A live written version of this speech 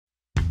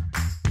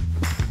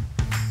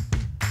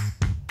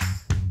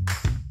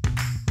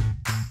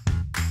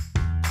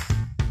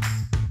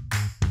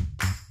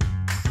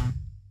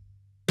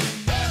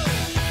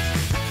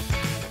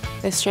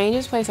The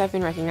strangest place I've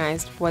been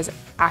recognized was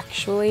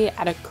actually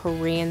at a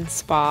Korean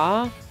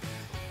spa.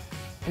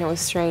 And it was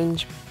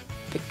strange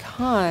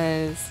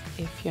because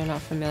if you're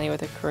not familiar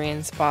with a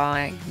Korean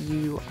spa,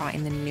 you are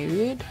in the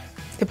nude.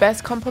 The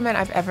best compliment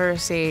I've ever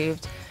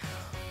received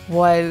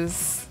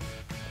was,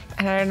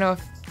 and I don't know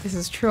if this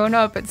is true or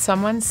not, but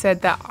someone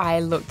said that I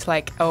looked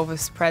like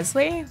Elvis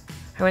Presley.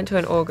 I went to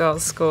an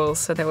all-girls school,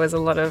 so there was a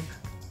lot of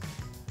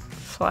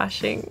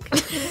flashing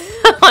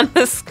on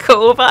the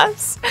school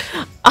bus.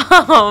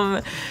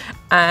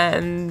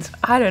 And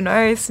I don't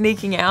know,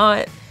 sneaking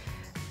out.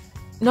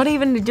 Not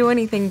even to do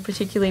anything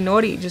particularly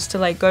naughty, just to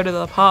like go to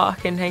the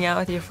park and hang out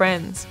with your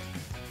friends.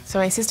 So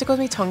my sister calls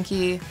me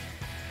Tonky.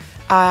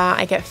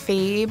 I get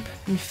Phoebe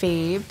and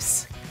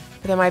Phoebes.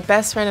 But then my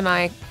best friend and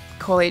I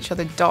call each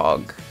other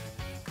Dog.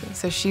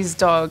 So she's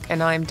Dog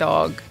and I'm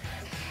Dog.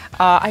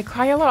 I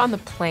cry a lot on the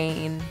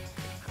plane.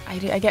 I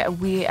get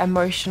weird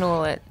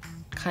emotional at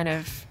kind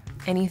of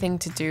anything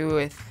to do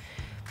with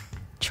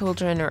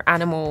children or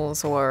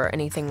animals or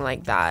anything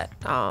like that.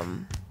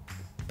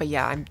 But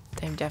yeah, I'm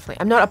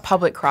not a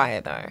public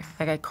crier though.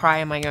 Like I cry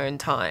in my own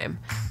time.